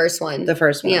film. the first one. The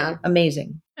first one, Yeah.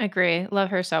 amazing. Agree. Love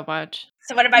her so much.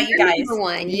 So what about you Your guys? number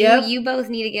one. Yep. You both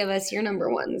need to give us your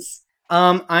number ones.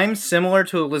 I'm similar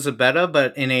to Elisabetta,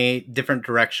 but in a different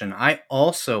direction. I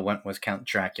also went with Count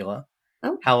Dracula.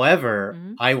 Oh. However,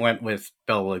 Mhm. I went with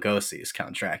Bela Lugosi's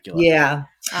Count Dracula. Yeah,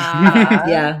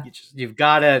 Yeah.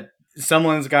 yeah.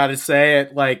 Someone's gotta say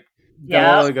it. Like,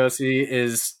 Yeah. Bela Lugosi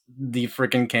is the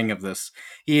freaking king of this.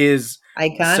 He is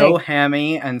Iconic. so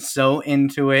hammy and so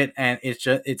into it, and it's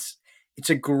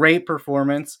a great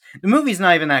performance. The movie's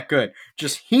not even that good.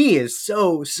 Just he is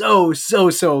so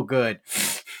good.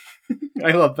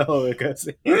 I love Bela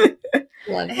Lugosi. Love it.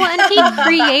 Well, and he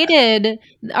created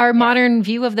our modern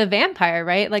view of the vampire,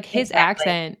 right? Like his Exactly.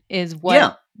 accent is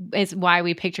what is why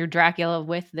we picture Dracula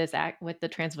with this act with the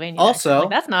Transylvanian. Also, accent. Like,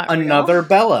 that's not real. Another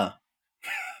Bella.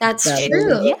 That's That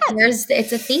true. is-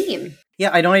 It's a theme.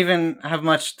 Yeah, I don't even have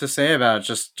much to say about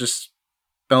it. Just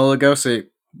Bela Lugosi.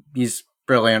 He's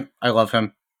brilliant. I love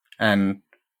him, and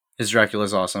his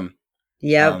Dracula's awesome.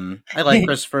 Yep. I like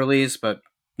Christopher Lee's, but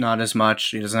not as much.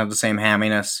 He doesn't have the same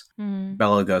hamminess. Mm.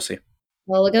 Bela Lugosi.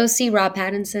 Well, we'll go see Rob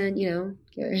Pattinson,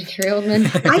 Gary Oldman.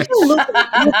 I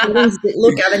think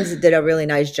Luke Evans did a really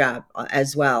nice job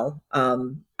as well.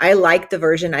 I like the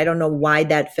version. I don't know why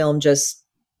that film just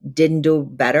didn't do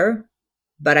better,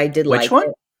 but I did Which like one?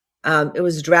 it. It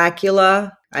was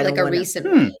Dracula. like a recent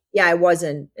one. Yeah, it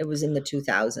wasn't. It was in the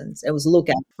 2000s. It was Luke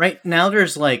Evans. Right now,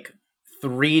 there's like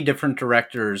 3 different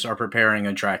directors are preparing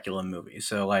a Dracula movie.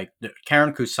 So, like,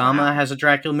 Karen Kusama Wow. has a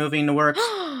Dracula movie in the works.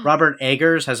 Robert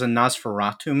Eggers has a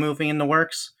Nosferatu movie in the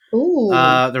works. Ooh.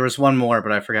 There was one more,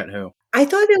 but I forget who. I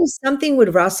thought there was something with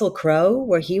Russell Crowe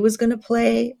where he was going to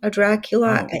play a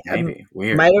Dracula. Oh, maybe.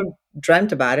 Weird. Might have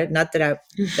dreamt about it. Not that I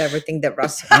ever think that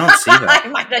Russell. I don't see that. I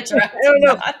might have tried. I don't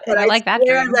know, but I I like that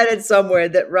swear dream. that it's somewhere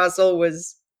that Russell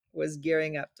was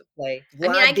gearing up to play. I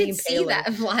mean, Vlad I the could see Impaler. that.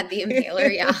 Vlad the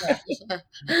Impaler, yeah.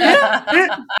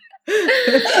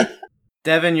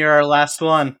 Devin, you're our last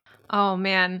one. Oh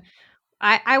man.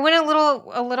 I went a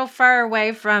little far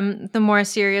away from the more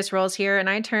serious roles here, and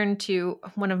I turned to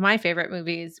one of my favorite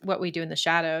movies, What We Do in the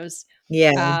Shadows,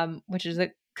 Yeah. which is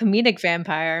a comedic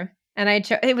vampire. And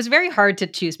it was very hard to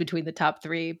choose between the top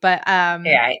 3, but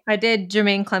Yeah. I did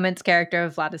Jermaine Clement's character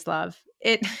of Vladislav.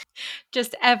 It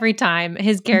just every time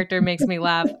his character makes me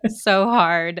laugh so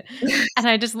hard, and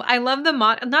I love the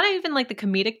not even like the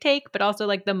comedic take, but also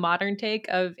like the modern take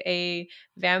of a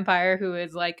vampire who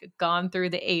is like gone through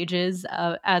the ages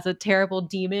as a terrible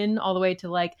demon, all the way to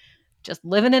like just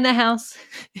living in a house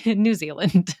in New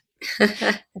Zealand.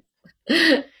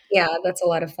 Yeah, that's a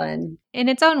lot of fun. In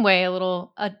its own way,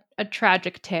 a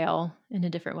tragic tale in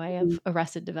a different way of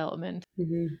Arrested Development.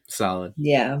 Mhm. Solid.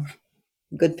 Yeah.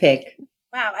 Good pick.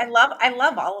 Wow, I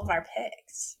love all of our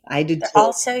picks. I do They're too.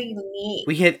 all so unique.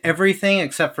 We hit everything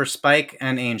except for Spike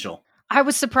and Angel. I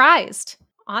was surprised.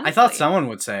 Honestly, I thought someone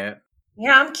would say it.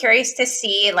 I'm curious to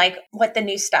see like what the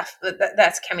new stuff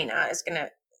that's coming out is going to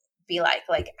be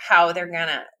like how they're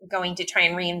going to try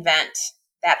and reinvent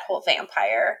that whole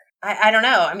vampire. I don't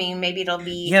know. I mean, maybe it'll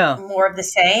be more of the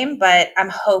same, but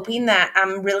I'm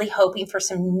really hoping for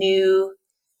some new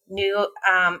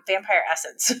vampire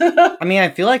essence. I mean, I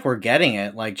feel like we're getting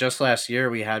it. Like, just last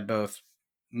year, we had both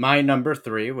my number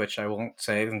 3, which I won't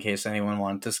say in case anyone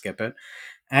wanted to skip it,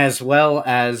 as well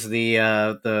as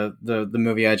the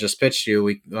movie I just pitched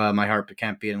you, My Heart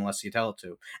Can't Beat Unless You Tell It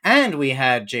To. And we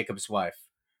had Jacob's Wife,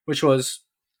 which was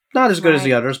not as good as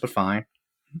the others, but fine.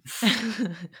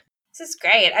 This is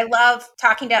great. I love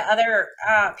talking to other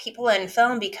people in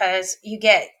film because you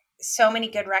get so many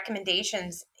good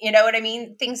recommendations. You know what I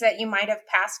mean? Things that you might have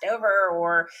passed over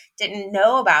or didn't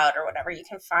know about or whatever, you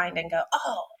can find and go,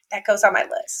 oh, that goes on my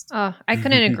list. Oh, I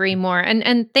couldn't agree more.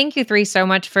 And thank you three so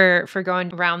much for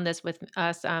going around this with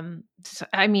us.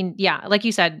 I mean, yeah, like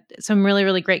you said, some really,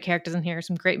 really great characters in here,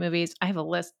 some great movies. I have a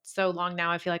list so long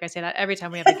now. I feel like I say that every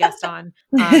time we have a guest on.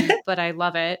 But I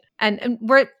love it. And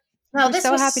we're No, We're this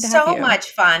so was happy to have so you.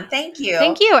 much fun. Thank you.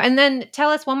 Thank you. And then tell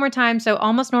us one more time. So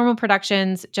Almost Normal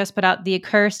Productions just put out The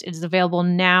Accursed. It is available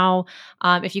now.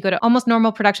 If you go to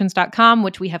almostnormalproductions.com,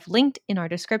 which we have linked in our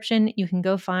description, you can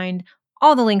go find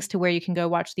all the links to where you can go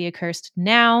watch The Accursed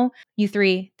now. You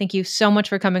three, thank you so much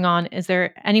for coming on. Is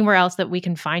there anywhere else that we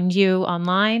can find you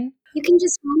online? You can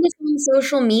just find us on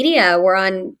social media. We're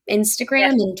on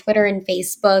Instagram and Twitter and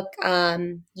Facebook,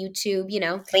 YouTube,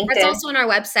 LinkedIn. That's also on our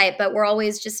website, but we're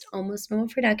always just Almost Normal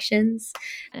Productions.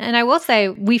 And I will say,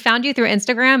 we found you through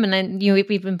Instagram, and then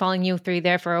we've been following you through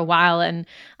there for a while, and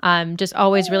just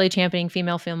always really championing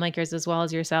female filmmakers as well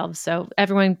as yourselves. So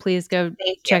everyone, please go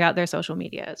check out their social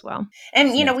media as well.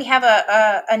 And, we have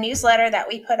a newsletter that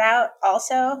we put out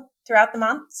also throughout the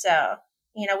month. So,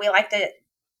 we like to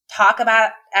talk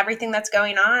about everything that's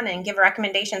going on and give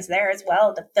recommendations there as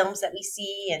well, the films that we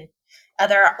see and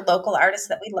other local artists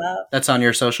that we love. That's on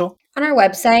your social? On our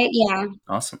website, yeah.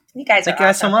 Awesome. You guys Thank you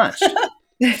guys so much.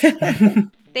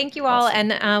 Thank you all,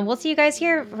 and we'll see you guys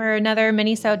here for another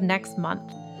mini-sode next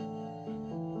month.